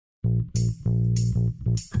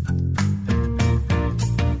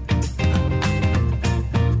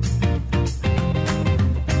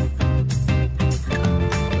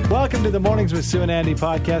Welcome to the Mornings with Sue and Andy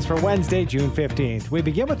podcast for Wednesday, June 15th. We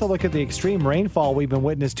begin with a look at the extreme rainfall we've been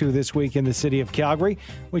witness to this week in the city of Calgary.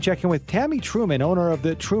 We check in with Tammy Truman, owner of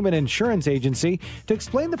the Truman Insurance Agency, to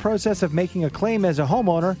explain the process of making a claim as a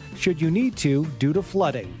homeowner should you need to due to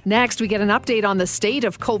flooding. Next, we get an update on the state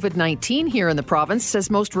of COVID-19 here in the province, as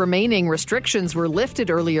most remaining restrictions were lifted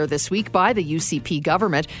earlier this week by the UCP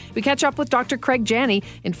government. We catch up with Dr. Craig Janney,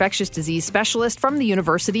 infectious disease specialist from the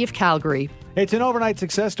University of Calgary. It's an overnight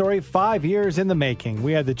success story, 5 years in the making.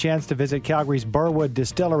 We had the chance to visit Calgary's Burwood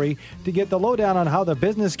Distillery to get the lowdown on how the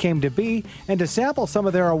business came to be and to sample some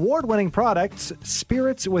of their award-winning products,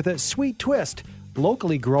 spirits with a sweet twist,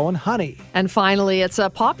 locally grown honey. And finally, it's a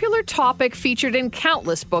popular topic featured in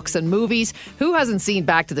countless books and movies. Who hasn't seen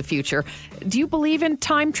Back to the Future? Do you believe in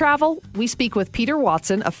time travel? We speak with Peter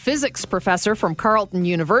Watson, a physics professor from Carleton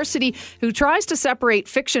University, who tries to separate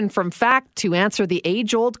fiction from fact to answer the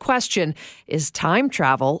age-old question, is time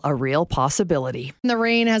travel a real possibility? The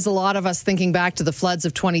rain has a lot of us thinking back to the floods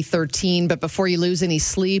of 2013, but before you lose any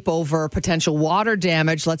sleep over potential water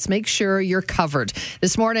damage, let's make sure you're covered.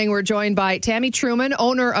 This morning, we're joined by Tammy Truman,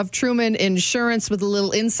 owner of Truman Insurance, with a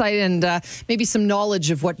little insight and maybe some knowledge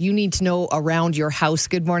of what you need to know around your house.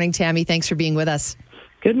 Good morning, Tammy. Thanks for being with us.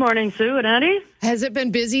 Good morning, Sue and Andy. Has it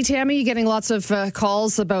been busy, Tammy? You getting lots of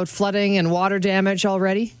calls about flooding and water damage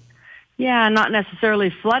already? Yeah, not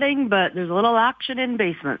necessarily flooding, but there's a little action in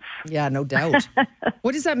basements. Yeah, no doubt.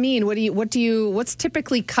 What does that mean? What's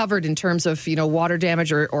typically covered in terms of, water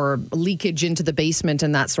damage or leakage into the basement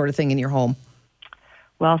and that sort of thing in your home?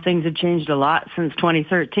 Well, things have changed a lot since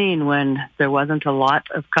 2013 when there wasn't a lot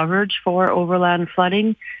of coverage for overland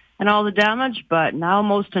flooding and all the damage, but now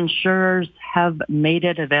most insurers have made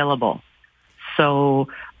it available. So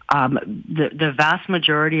the vast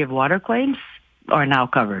majority of water claims are now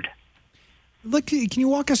covered. Look, can you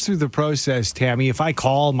walk us through the process, Tammy? If I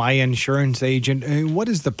call my insurance agent, what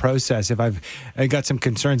is the process if I've got some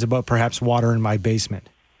concerns about perhaps water in my basement?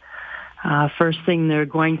 First thing they're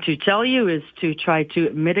going to tell you is to try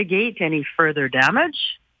to mitigate any further damage,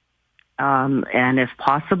 and if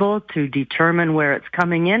possible, to determine where it's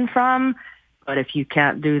coming in from. But if you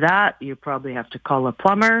can't do that, you probably have to call a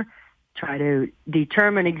plumber, try to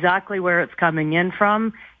determine exactly where it's coming in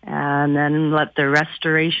from, and then let the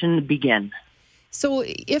restoration begin. So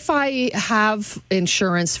if I have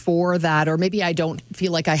insurance for that, or maybe I don't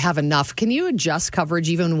feel like I have enough, can you adjust coverage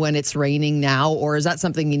even when it's raining now? Or is that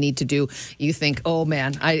something you need to do? You think, oh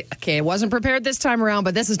man, I wasn't prepared this time around,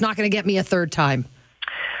 but this is not going to get me a third time.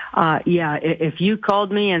 Yeah, if you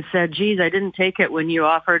called me and said, geez, I didn't take it when you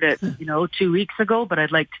offered it, 2 weeks ago, but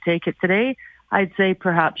I'd like to take it today, I'd say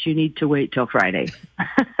perhaps you need to wait till Friday.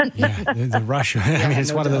 Yeah, the rush.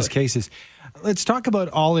 It's one of those cases. Let's talk about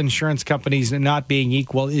all insurance companies not being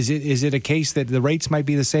equal. Is it a case that the rates might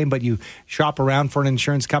be the same, but you shop around for an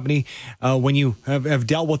insurance company when you have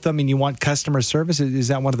dealt with them and you want customer service? Is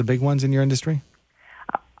that one of the big ones in your industry?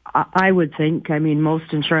 I would think.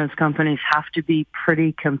 Most insurance companies have to be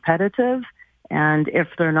pretty competitive. And if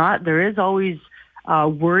they're not, there is always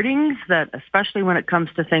wordings that, especially when it comes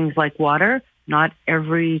to things like water, not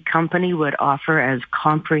every company would offer as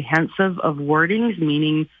comprehensive of wordings,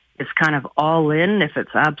 meaning it's kind of all in. If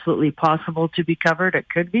it's absolutely possible to be covered, it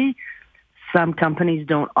could be. Some companies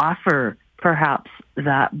don't offer perhaps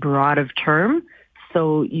that broad of term,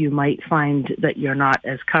 so you might find that you're not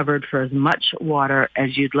as covered for as much water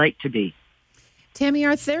as you'd like to be. Tammy,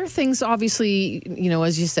 are there things, obviously,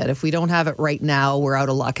 as you said, if we don't have it right now, we're out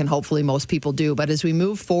of luck, and hopefully most people do. But as we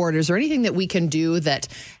move forward, is there anything that we can do that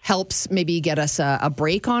helps maybe get us a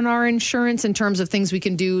break on our insurance in terms of things we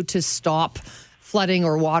can do to stop flooding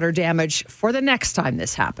or water damage for the next time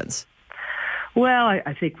this happens? Well,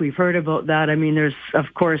 I think we've heard about that. There's,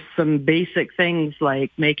 of course, some basic things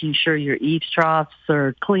like making sure your eaves troughs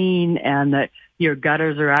are clean and that your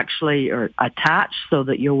gutters are actually attached so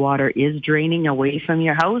that your water is draining away from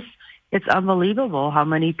your house. It's unbelievable how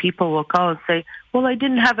many people will call and say, well, I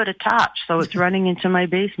didn't have it attached, so it's running into my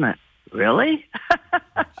basement. Really?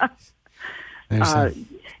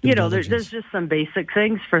 There's just some basic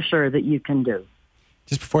things for sure that you can do.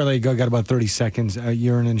 Just before I let you go, I got about 30 seconds.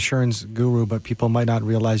 You're an insurance guru, but people might not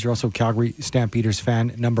realize you're also Calgary Stampeders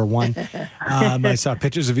fan number one. I saw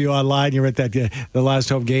pictures of you online. You're at the last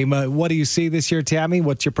home game. What do you see this year, Tammy?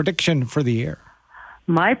 What's your prediction for the year?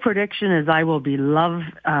 My prediction is I will be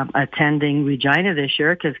attending Regina this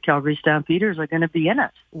year because Calgary Stampeders are going to be in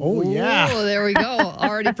it. Oh, yeah. Oh, there we go.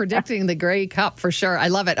 Already predicting the Grey Cup for sure. I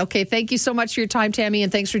love it. Okay, thank you so much for your time, Tammy,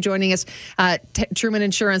 and thanks for joining us. Truman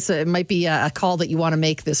Insurance, it might be a call that you want to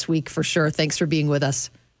make this week for sure. Thanks for being with us.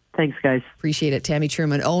 Thanks, guys. Appreciate it. Tammy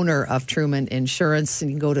Truman, owner of Truman Insurance.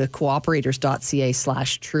 And you can go to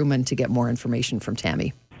cooperators.ca/Truman to get more information from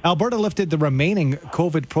Tammy. Alberta lifted the remaining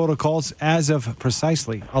COVID protocols as of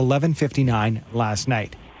precisely 11:59 last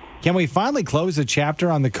night. Can we finally close the chapter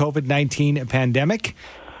on the COVID-19 pandemic?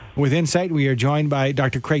 With Insight, we are joined by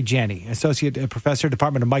Dr. Craig Janney, Associate Professor,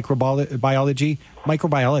 Department of Microbiology,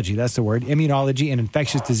 that's the word, Immunology and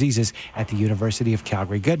Infectious Diseases at the University of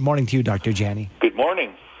Calgary. Good morning to you, Dr. Janney. Good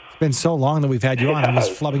morning. It's been so long that we've had you on. I was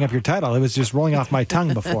flubbing up your title. It was just rolling off my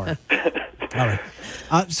tongue before. All right.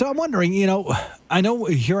 So I'm wondering, I know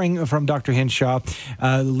hearing from Dr. Hinshaw,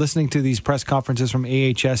 listening to these press conferences from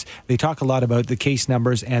AHS, they talk a lot about the case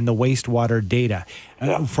numbers and the wastewater data.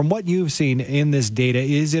 From what you've seen in this data,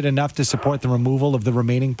 is it enough to support the removal of the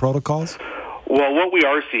remaining protocols? Well, what we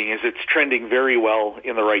are seeing is it's trending very well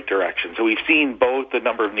in the right direction. So we've seen both the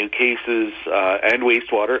number of new cases and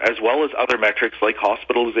wastewater, as well as other metrics like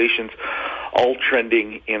hospitalizations, all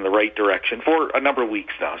trending in the right direction for a number of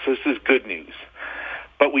weeks now. So this is good news.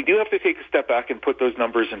 But we do have to take a step back and put those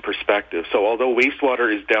numbers in perspective. So although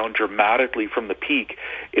wastewater is down dramatically from the peak,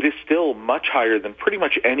 it is still much higher than pretty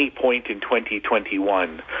much any point in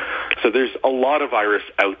 2021. So there's a lot of virus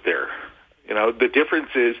out there. The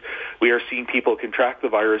difference is we are seeing people contract the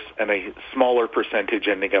virus and a smaller percentage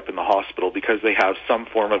ending up in the hospital because they have some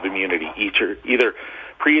form of immunity, either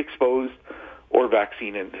pre-exposed or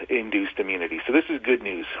vaccine-induced immunity. So this is good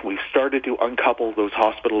news. We've started to uncouple those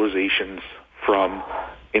hospitalizations from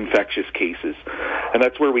infectious cases, and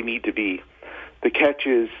that's where we need to be. The catch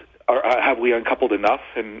is, have we uncoupled enough?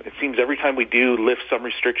 And it seems every time we do lift some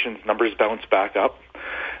restrictions, numbers bounce back up.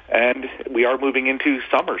 And we are moving into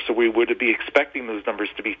summer, so we would be expecting those numbers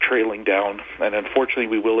to be trailing down. And unfortunately,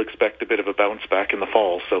 we will expect a bit of a bounce back in the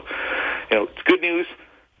fall. So, it's good news.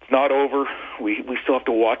 It's not over. We still have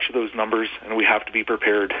to watch those numbers, and we have to be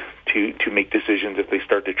prepared to make decisions if they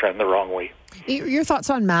start to trend the wrong way. Your thoughts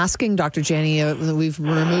on masking, Dr. Janney? We've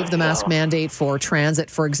removed the mask mandate for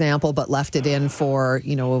transit, for example, but left it in for,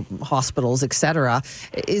 hospitals, et cetera.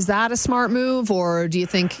 Is that a smart move, or do you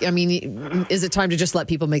think, is it time to just let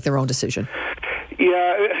people make their own decision?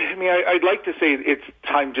 Yeah, I'd like to say it's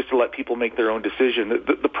time just to let people make their own decision.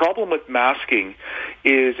 The problem with masking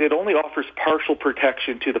is it only offers partial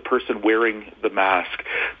protection to the person wearing the mask.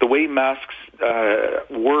 The way masks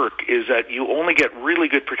work is that you only get really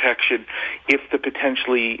good protection if the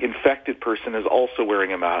potentially infected person is also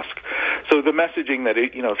wearing a mask. So the messaging that,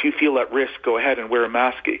 if you feel at risk, go ahead and wear a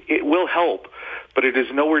mask, it will help. But it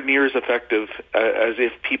is nowhere near as effective as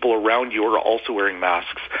if people around you are also wearing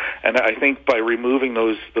masks. And I think by removing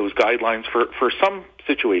those guidelines for some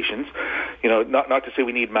situations, not to say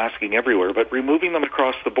we need masking everywhere, but removing them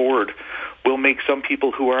across the board will make some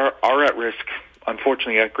people who are at risk,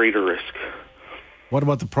 unfortunately, at greater risk. What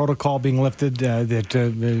about the protocol being lifted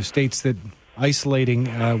that states that isolating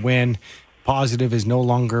when positive is no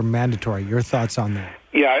longer mandatory? Your thoughts on that?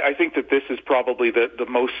 Yeah, I think that this is probably the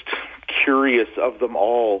most curious of them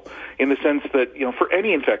all, in the sense that, for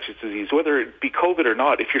any infectious disease, whether it be COVID or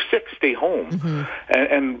not, if you're sick, stay home. Mm-hmm.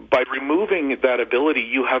 And by removing that ability,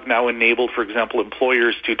 you have now enabled, for example,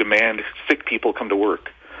 employers to demand sick people come to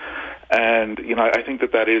work. And, I think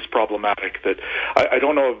that is problematic. That I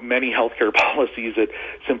don't know of many healthcare policies that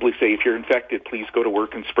simply say, if you're infected, please go to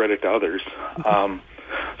work and spread it to others.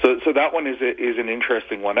 So that one is an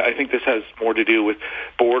interesting one. I think this has more to do with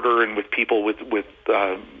border and with people with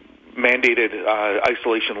mandated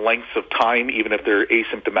isolation lengths of time, even if they're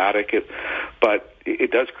asymptomatic. But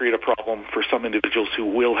it does create a problem for some individuals who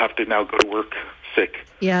will have to now go to work sick.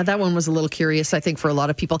 Yeah, that one was a little curious, I think, for a lot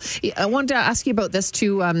of people. I wanted to ask you about this,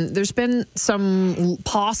 too. There's been some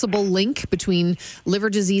possible link between liver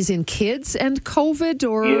disease in kids and COVID,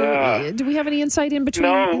 or do we have any insight in between?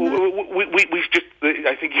 No, we just,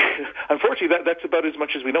 I think, unfortunately, that's about as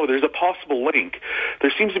much as we know. There's a possible link.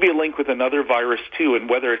 There seems to be a link with another virus, too, and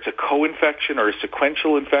whether it's a co-infection or a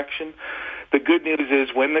sequential infection. The good news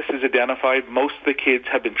is when this is identified, most of the kids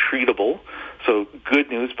have been treatable. So good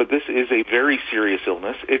news, but this is a very serious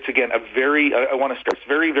illness. It's, again, very,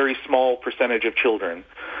 very small percentage of children.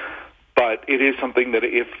 But it is something that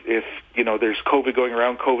if there's COVID going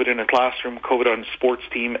around, COVID in a classroom, COVID on a sports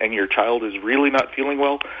team, and your child is really not feeling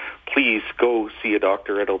well, please go see a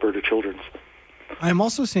doctor at Alberta Children's. I'm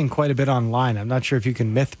also seeing quite a bit online. I'm not sure if you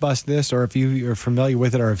can myth bust this or if you are familiar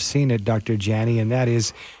with it or have seen it, Dr. Janney, and that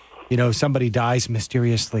is, somebody dies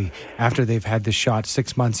mysteriously after they've had the shot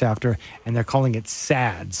 6 months after, and they're calling it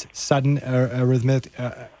SADS, sudden arrhythmic.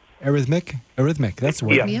 That's the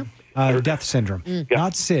word. Yeah. Death syndrome.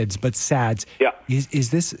 Not SIDS, but SADS. Yeah.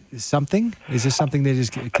 Is this something? Is this something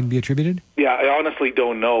that can be attributed? Yeah, I honestly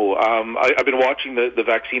don't know. I've been watching the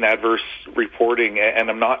vaccine adverse reporting, and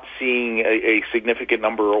I'm not seeing a significant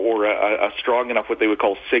number or a strong enough what they would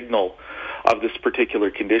call signal of this particular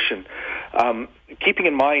condition. Keeping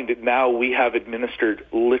in mind that now we have administered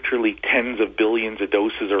literally tens of billions of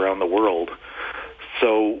doses around the world.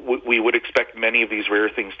 So we would expect many of these rare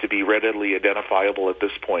things to be readily identifiable at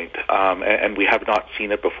this point, and we have not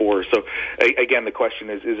seen it before. So, again, the question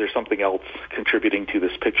is there something else contributing to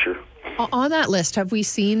this picture? On that list, have we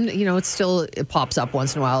seen, it pops up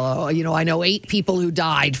once in a while, I know 8 people who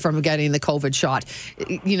died from getting the COVID shot.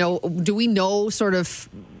 Do we know sort of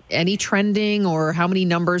any trending or how many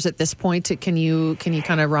numbers at this point? Can you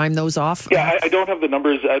kind of rhyme those off? Yeah, I don't have the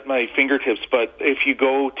numbers at my fingertips, but if you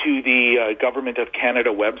go to the Government of Canada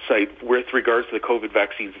website with regards to the COVID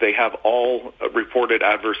vaccines, they have all reported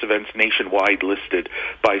adverse events nationwide listed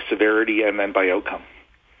by severity and then by outcome.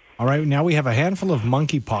 All right, now we have a handful of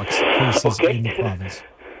monkeypox cases in the province.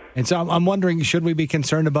 And so I'm wondering, should we be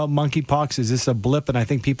concerned about monkeypox? Is this a blip? And I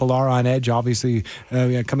think people are on edge, obviously,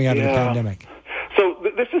 coming out of the pandemic. So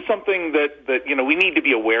this is something that we need to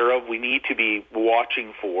be aware of. We need to be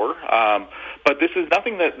watching for. But this is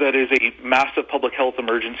nothing that is a massive public health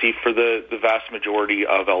emergency for the vast majority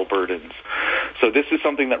of Albertans. So this is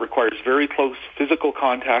something that requires very close physical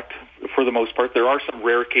contact for the most part. There are some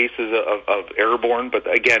rare cases of airborne,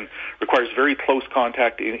 but again, requires very close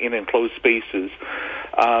contact in enclosed spaces.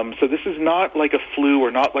 So this is not like a flu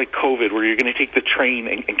or not like COVID where you're going to take the train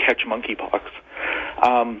and catch monkeypox.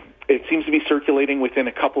 It seems to be circulating within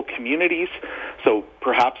a couple communities, so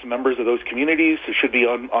perhaps members of those communities should be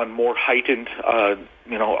on more heightened,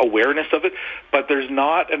 awareness of it. But there's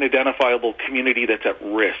not an identifiable community that's at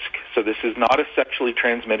risk. So this is not a sexually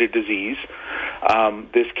transmitted disease.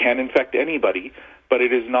 This can infect anybody, but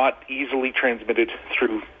it is not easily transmitted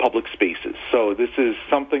through public spaces. So this is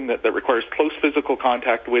something that requires close physical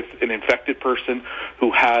contact with an infected person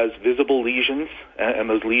who has visible lesions, and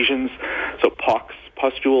those lesions, so pox,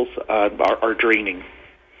 pustules, are draining.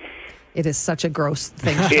 It is such a gross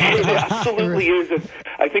thing. It absolutely is. And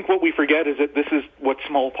I think what we forget is that this is what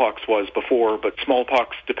smallpox was before, but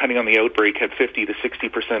smallpox, depending on the outbreak, had 50 to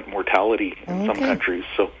 60% mortality in some countries.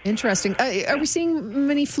 So interesting. Are we seeing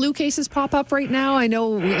many flu cases pop up right now? I know,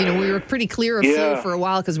 we were pretty clear of flu for a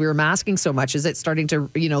while because we were masking so much. Is it starting to,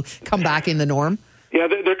 come back in the norm? Yeah,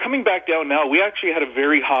 they're coming back down now. We actually had a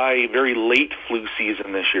very high, very late flu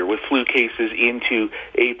season this year with flu cases into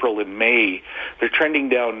April and May. They're trending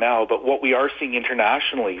down now, but what we are seeing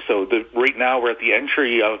internationally, so right now we're at the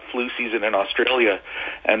entry of flu season in Australia,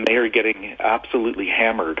 and they are getting absolutely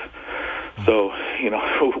hammered. So,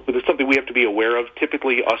 there's something we have to be aware of.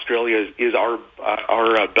 Typically, Australia is our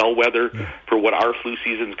bellwether for what our flu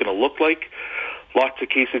season is going to look like. Lots of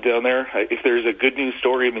cases down there. If there's a good news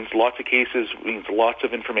story, it means lots of cases, means lots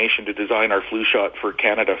of information to design our flu shot for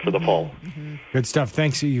Canada for the fall. Good stuff.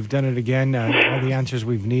 Thanks. You've done it again. All the answers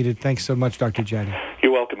we've needed. Thanks so much, Dr. Janney.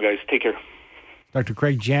 You're welcome, guys. Take care. Dr.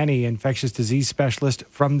 Craig Janney, infectious disease specialist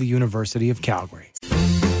from the University of Calgary.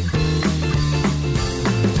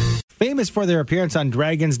 Famous for their appearance on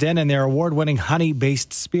Dragon's Den and their award-winning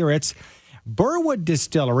honey-based spirits, Burwood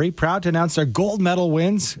Distillery, proud to announce their gold medal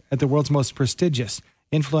wins at the world's most prestigious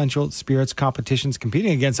influential spirits competitions,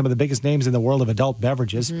 competing against some of the biggest names in the world of adult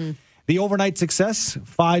beverages. The overnight success,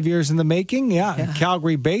 5 years in the making. Yeah.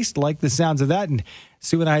 Calgary-based, like the sounds of that. And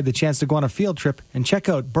Sue and I had the chance to go on a field trip and check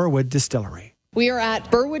out Burwood Distillery. We are at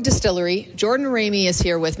Burwood Distillery. Jordan Ramey is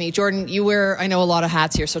here with me. Jordan, you wear, I know, a lot of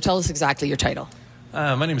hats here, so tell us exactly your title.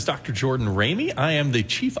 My name is Dr. Jordan Ramey. I am the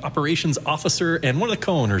Chief Operations Officer and one of the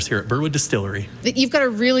co-owners here at Burwood Distillery. You've got a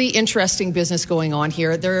really interesting business going on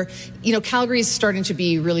here. Calgary is starting to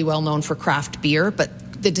be really well known for craft beer, but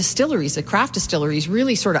the craft distilleries,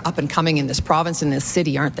 really sort of up and coming in this province, in this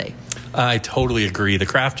city, aren't they? I totally agree. The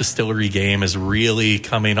craft distillery game is really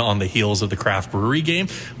coming on the heels of the craft brewery game.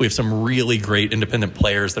 We have some really great independent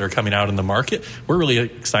players that are coming out in the market. We're really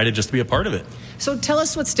excited just to be a part of it. So tell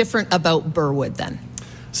us what's different about Burwood then.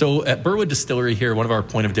 So at Burwood Distillery here, one of our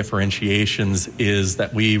point of differentiations is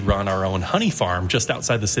that we run our own honey farm just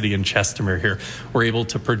outside the city in Chestermere here. We're able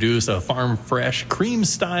to produce a farm fresh, cream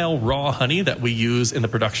style raw honey that we use in the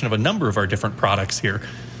production of a number of our different products here.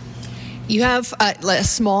 You have a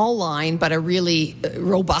small line, but a really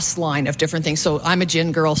robust line of different things. So I'm a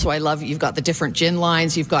gin girl, so I love, you've got the different gin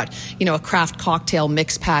lines. You've got, a craft cocktail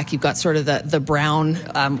mix pack. You've got sort of the brown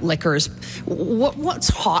liquors. What's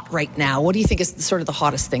hot right now? What do you think is sort of the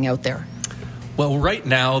hottest thing out there? Well, right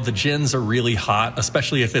now, the gins are really hot,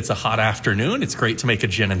 especially if it's a hot afternoon. It's great to make a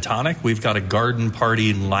gin and tonic. We've got a garden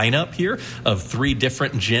party lineup here of 3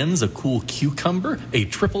 different gins, a cool cucumber, a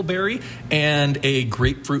triple berry, and a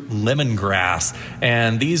grapefruit lemongrass.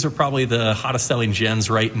 And these are probably the hottest selling gins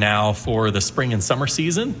right now for the spring and summer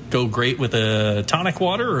season. Go great with a tonic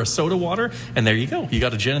water or a soda water. And there you go. You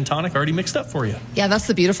got a gin and tonic already mixed up for you. Yeah, that's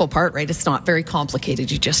the beautiful part, right? It's not very complicated.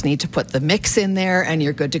 You just need to put the mix in there and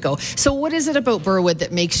you're good to go. So what is it about Burwood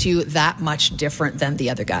that makes you that much different than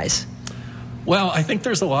the other guys? Well, I think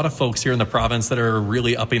there's a lot of folks here in the province that are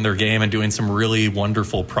really upping their game and doing some really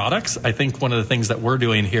wonderful products. I think one of the things that we're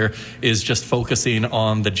doing here is just focusing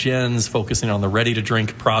on the gins, focusing on the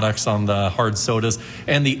ready-to-drink products, on the hard sodas,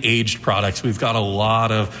 and the aged products. We've got a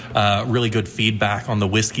lot of really good feedback on the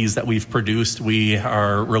whiskeys that we've produced. We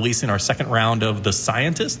are releasing our second round of the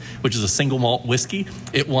Scientist, which is a single malt whiskey.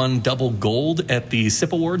 It won double gold at the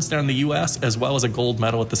SIP Awards down in the U.S., as well as a gold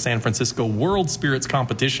medal at the San Francisco World Spirits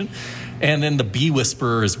Competition. And then the Bee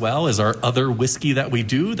Whisperer as well is our other whiskey that we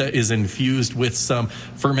do that is infused with some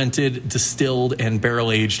fermented, distilled, and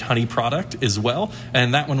barrel-aged honey product as well.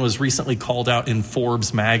 And that one was recently called out in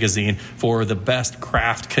Forbes magazine for the best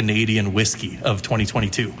craft Canadian whiskey of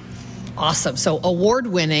 2022. Awesome. So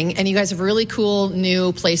award-winning, and you guys have a really cool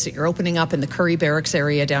new place that you're opening up in the Currie Barracks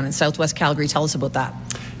area down in Southwest Calgary. Tell us about that.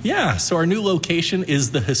 Yeah, so our new location is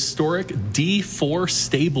the historic D4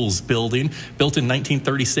 Stables building, built in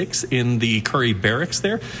 1936 in the Currie Barracks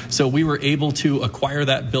there. So we were able to acquire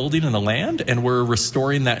that building and the land, and we're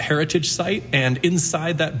restoring that heritage site. And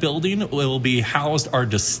inside that building will be housed our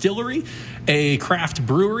distillery, a craft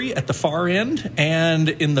brewery at the far end, and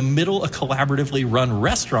in the middle, a collaboratively run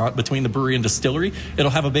restaurant between the brewery and distillery. It'll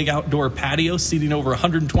have a big outdoor patio seating over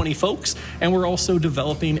 120 folks, and we're also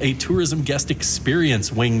developing a tourism guest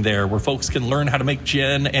experience wing there where folks can learn how to make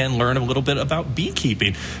gin and learn a little bit about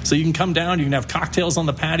beekeeping. So you can come down, you can have cocktails on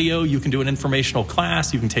the patio, you can do an informational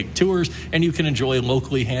class, you can take tours, and you can enjoy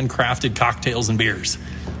locally handcrafted cocktails and beers.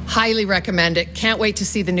 Highly recommend it. Can't wait to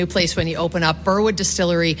see the new place when you open up. Burwood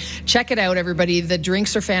Distillery. Check it out, everybody. The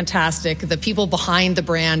drinks are fantastic. The people behind the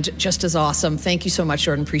brand, just as awesome. Thank you so much,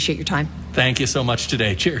 Jordan. Appreciate your time. Thank you so much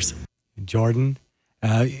today. Cheers. Jordan,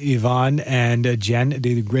 Yvonne, and Jen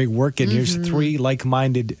did great work. And here's 3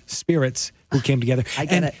 like-minded spirits who came together. I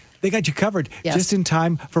get it. They got you covered just in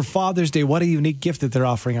time for Father's Day. What a unique gift that they're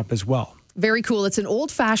offering up as well. Very cool. It's an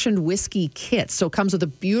old-fashioned whiskey kit. So it comes with a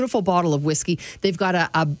beautiful bottle of whiskey. They've got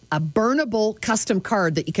a burnable custom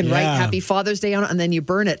card that you can write Happy Father's Day on it, and then you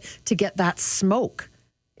burn it to get that smoke.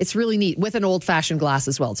 It's really neat with an old-fashioned glass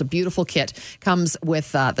as well. It's a beautiful kit. Comes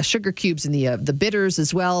with the sugar cubes and the bitters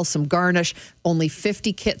as well, some garnish. Only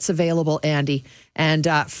 50 kits available, Andy. And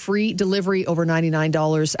free delivery over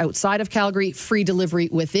 $99 outside of Calgary, free delivery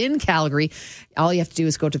within Calgary. All you have to do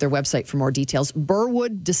is go to their website for more details,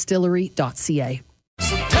 burwooddistillery.ca.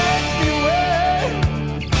 So take me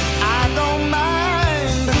away, I don't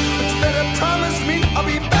mind, but you better promise me I'll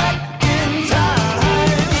be back in time.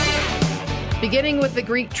 Beginning with the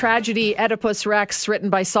Greek tragedy Oedipus Rex, written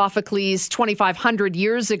by Sophocles 2,500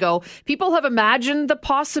 years ago, people have imagined the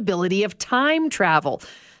possibility of time travel.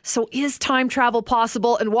 So is time travel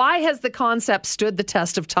possible, and why has the concept stood the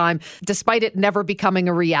test of time despite it never becoming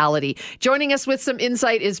a reality? Joining us with some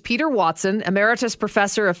insight is Peter Watson, Emeritus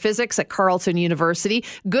Professor of Physics at Carleton University.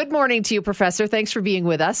 Good morning to you, Professor. Thanks for being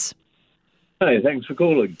with us. Hi, thanks for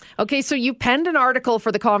calling. Okay, so you penned an article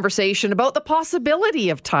for The Conversation about the possibility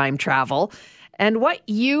of time travel. And what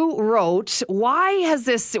you wrote, why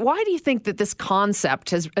do you think that this concept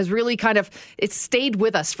has really it's stayed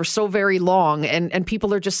with us for so very long and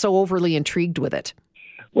people are just so overly intrigued with it?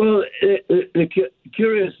 Well, the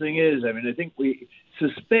curious thing is, I think we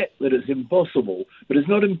suspect that it's impossible, but it's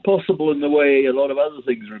not impossible in the way a lot of other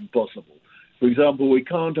things are impossible. For example, we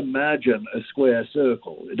can't imagine a square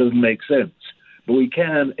circle. It doesn't make sense. But we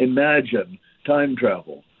can imagine time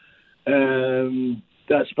travel.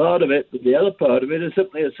 That's part of it, but the other part of it is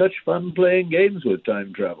simply it's such fun playing games with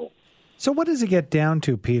time travel. So what does it get down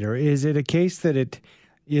to, Peter? Is it a case that it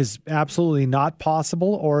is absolutely not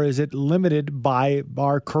possible, or is it limited by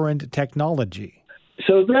our current technology?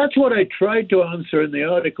 So that's what I tried to answer in the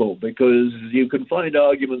article, because you can find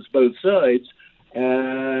arguments both sides,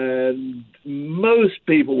 and most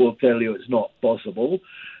people will tell you it's not possible.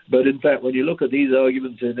 But in fact, when you look at these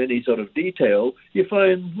arguments in any sort of detail, you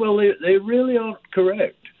find, well, they really aren't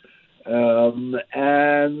correct.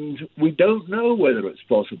 And we don't know whether it's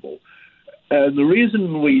possible. And the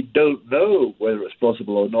reason we don't know whether it's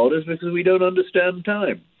possible or not is because we don't understand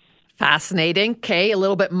time. Fascinating. Okay, a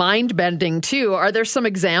little bit mind-bending too. Are there some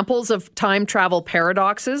examples of time travel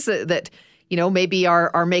paradoxes that maybe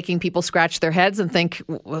are making people scratch their heads and think,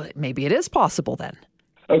 well, maybe it is possible then?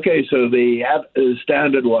 Okay, so the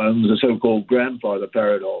standard ones, the so-called grandfather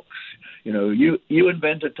paradox. You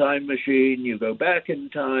invent a time machine, you go back in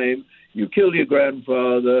time, you kill your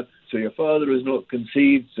grandfather, so your father is not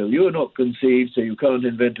conceived, so you're not conceived, so you can't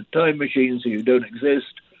invent a time machine, so you don't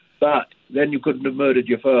exist, but then you couldn't have murdered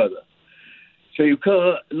your father. So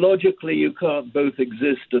logically, you can't both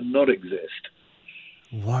exist and not exist.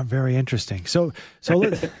 Wow, very interesting. So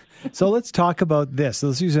let's talk about this.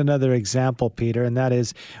 Let's use another example, Peter, and that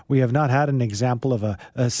is we have not had an example of a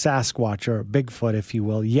Sasquatch or a Bigfoot, if you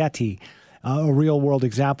will, Yeti, a real-world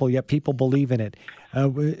example, yet people believe in it.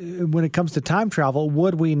 When it comes to time travel,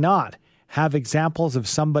 would we not have examples of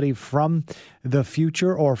somebody from the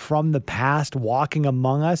future or from the past walking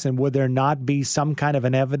among us, and would there not be some kind of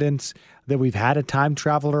an evidence that we've had a time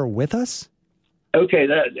traveler with us? Okay,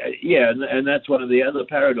 and that's one of the other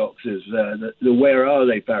paradoxes, the where are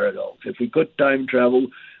they paradox. If we could time travel,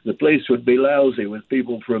 the place would be lousy with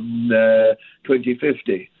people from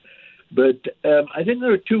 2050. But I think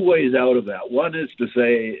there are two ways out of that. One is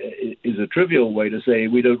a trivial way to say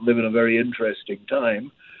we don't live in a very interesting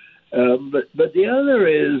time. But the other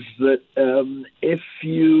is that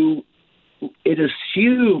it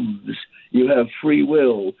assumes you have free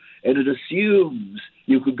will, and it assumes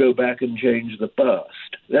you could go back and change the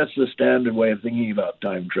past. That's the standard way of thinking about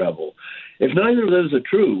time travel. If neither of those are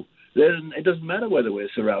true, then it doesn't matter whether we're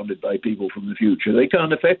surrounded by people from the future. They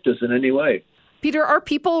can't affect us in any way. Peter, are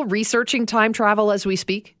people researching time travel as we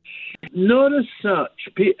speak? Not as such.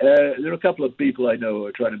 There are a couple of people I know who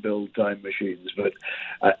are trying to build time machines, but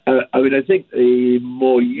I think the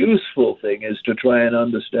more useful thing is to try and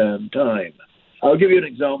understand time. I'll give you an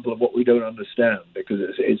example of what we don't understand, because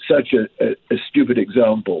it's such a stupid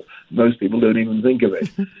example. Most people don't even think of it.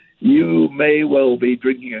 You may well be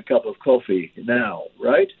drinking a cup of coffee now,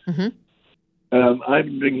 right? Mm-hmm.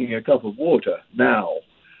 I'm drinking a cup of water now.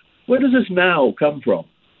 Where does this now come from?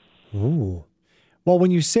 Ooh. Well, when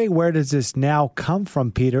you say where does this now come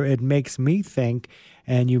from, Peter, it makes me think,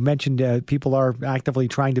 and you mentioned people are actively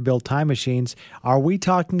trying to build time machines. Are we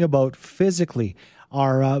talking about physically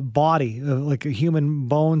our body, like human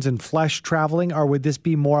bones and flesh traveling, or would this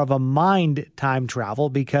be more of a mind time travel,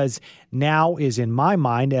 because now is in my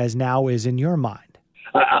mind as now is in your mind?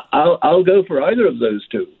 I'll go for either of those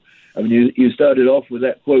two. I mean, you started off with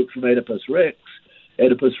that quote from Oedipus Rex.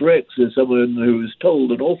 Oedipus Rex is someone who's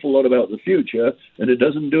told an awful lot about the future, and it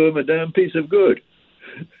doesn't do him a damn piece of good.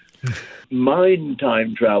 Mind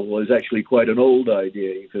time travel is actually quite an old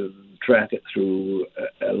idea. You can track it through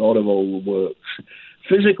a lot of old works.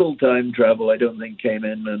 Physical time travel, I don't think, came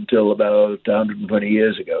in until about 120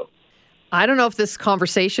 years ago. I don't know if this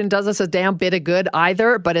conversation does us a damn bit of good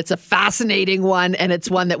either, but it's a fascinating one, and it's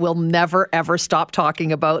one that we'll never, ever stop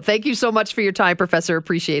talking about. Thank you so much for your time, Professor.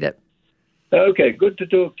 Appreciate it. Okay, good to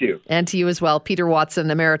talk to you. And to you as well. Peter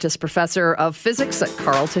Watson, Emeritus Professor of Physics at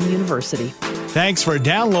Carleton University. Thanks for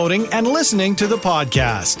downloading and listening to the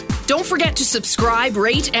podcast. Don't forget to subscribe,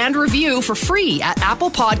 rate, and review for free at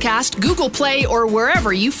Apple Podcast, Google Play, or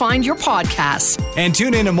wherever you find your podcasts. And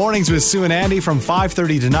tune in to Mornings with Sue and Andy from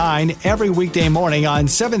 5:30 to 9 every weekday morning on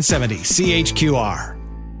 770 CHQR.